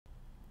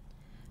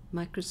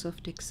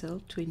Microsoft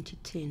Excel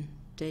 2010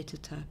 Data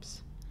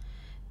Types.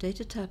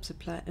 Data types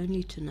apply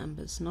only to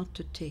numbers, not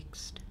to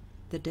text.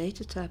 The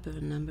data type of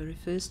a number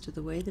refers to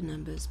the way the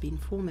number has been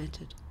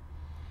formatted.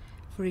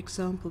 For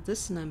example,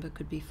 this number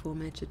could be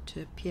formatted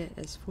to appear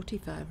as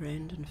 45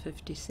 Rand and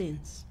 50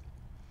 cents.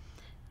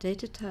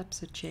 Data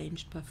types are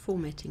changed by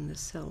formatting the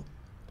cell.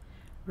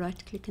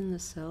 Right-click in the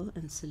cell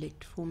and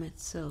select Format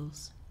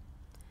Cells.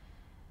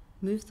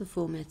 Move the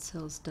Format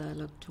Cells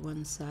dialog to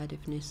one side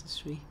if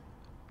necessary.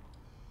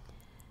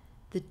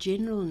 The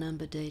general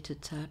number data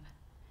type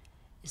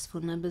is for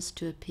numbers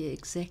to appear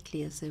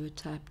exactly as they were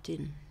typed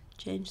in.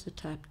 Change the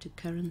type to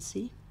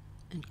currency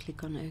and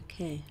click on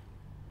OK.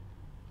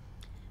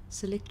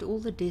 Select all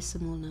the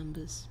decimal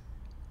numbers.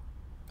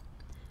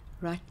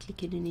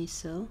 Right-click in any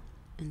cell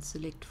and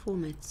select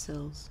Format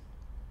Cells.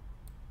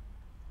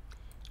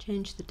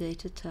 Change the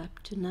data type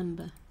to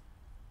number.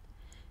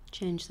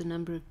 Change the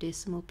number of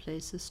decimal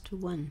places to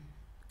 1.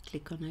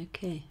 Click on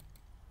OK.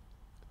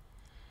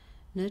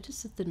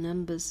 Notice that the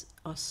numbers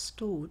are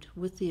stored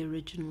with the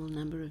original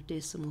number of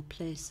decimal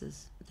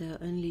places. They are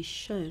only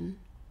shown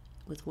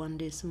with one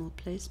decimal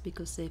place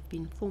because they've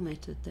been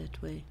formatted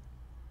that way.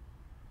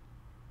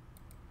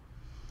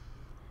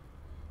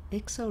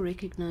 Excel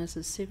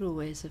recognizes several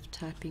ways of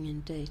typing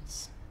in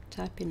dates.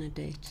 Type in a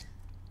date.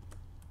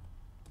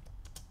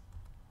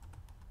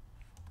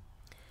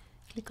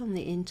 Click on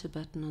the Enter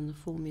button on the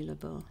formula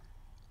bar.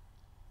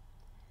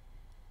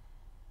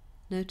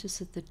 Notice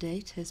that the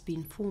date has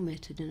been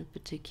formatted in a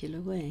particular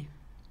way.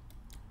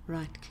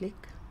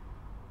 Right-click,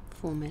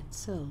 Format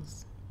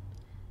Cells.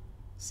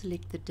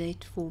 Select the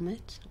date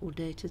format or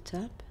data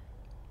type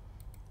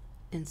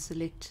and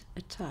select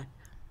a type.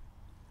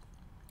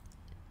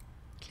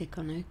 Click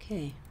on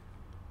OK.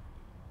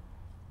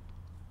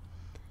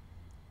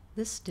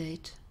 This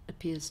date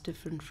appears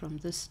different from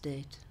this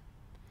date.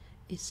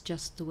 It's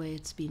just the way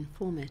it's been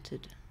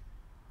formatted.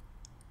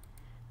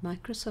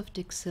 Microsoft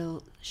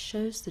Excel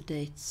shows the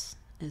dates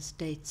as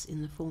dates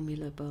in the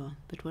formula bar,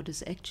 but what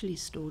is actually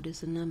stored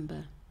is a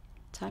number.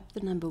 Type the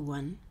number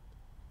 1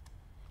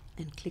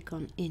 and click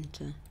on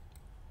Enter.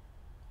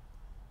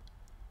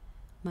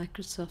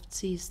 Microsoft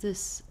sees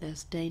this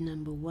as day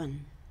number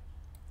 1.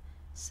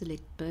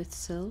 Select both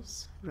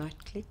cells,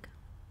 right-click,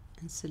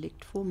 and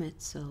select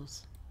Format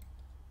Cells.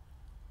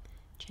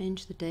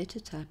 Change the data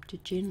type to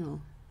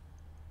General.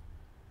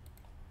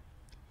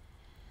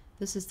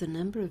 This is the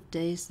number of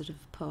days that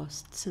have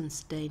passed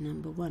since day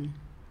number 1.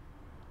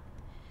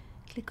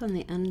 Click on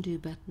the Undo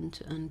button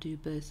to undo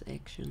both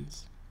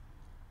actions.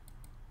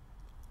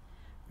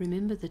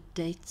 Remember that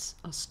dates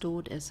are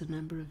stored as a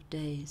number of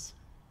days.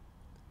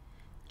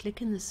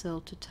 Click in the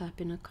cell to type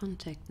in a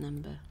contact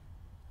number.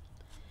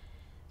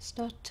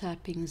 Start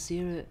typing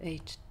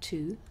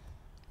 082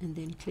 and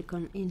then click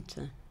on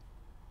Enter.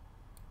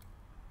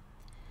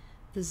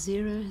 The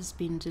 0 has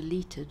been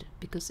deleted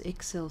because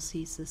Excel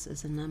sees this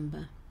as a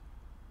number.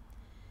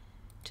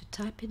 To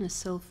type in a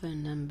cell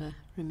phone number,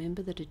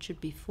 remember that it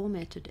should be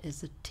formatted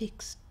as a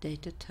text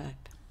data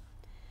type.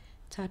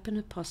 Type an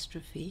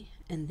apostrophe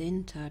and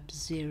then type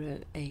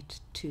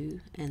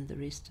 082 and the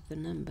rest of the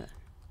number.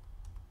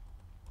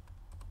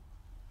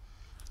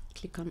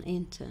 Click on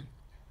Enter.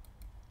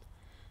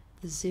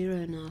 The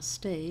 0 now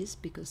stays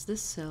because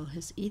this cell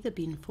has either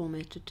been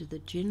formatted to the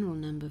general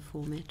number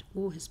format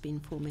or has been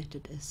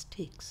formatted as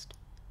text.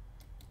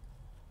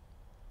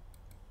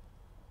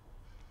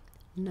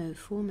 No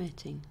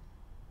formatting.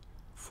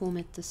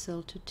 Format the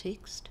cell to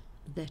text.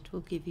 That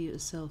will give you a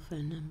cell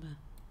phone number.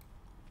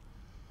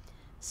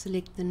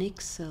 Select the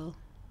next cell.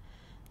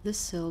 This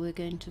cell we're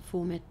going to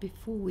format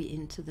before we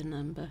enter the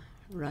number.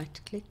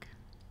 Right-click,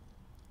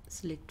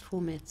 select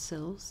Format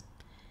Cells,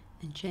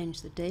 and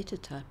change the data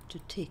type to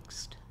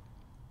text.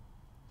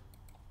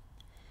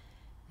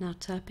 Now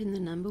type in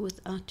the number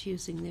without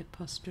using the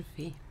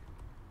apostrophe.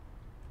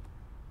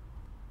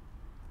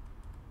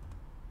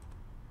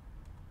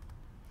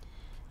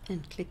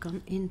 And click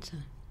on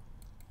Enter.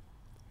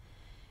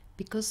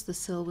 Because the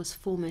cell was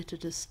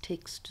formatted as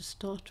text to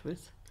start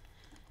with,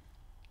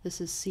 this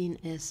is seen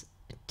as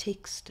a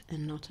text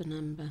and not a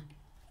number.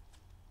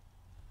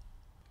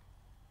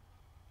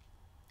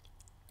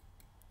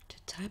 To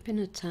type in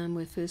a time,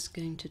 we're first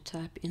going to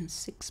type in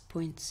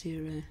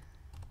 6.0.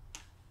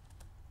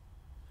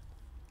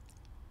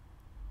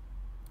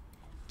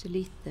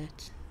 Delete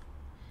that.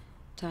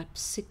 Type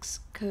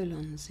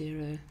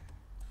 6:0.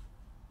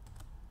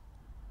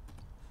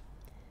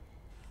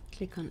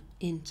 Click on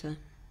Enter.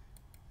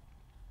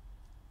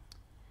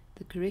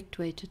 The correct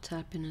way to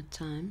type in a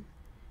time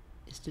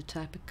is to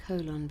type a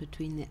colon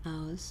between the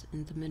hours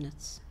and the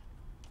minutes.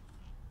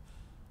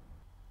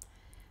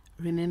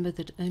 Remember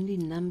that only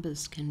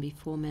numbers can be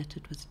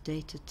formatted with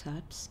data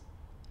types,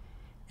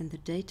 and the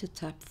data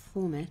type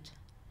format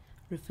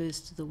refers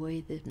to the way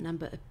the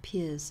number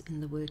appears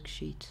in the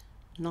worksheet,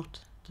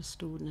 not the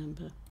stored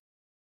number.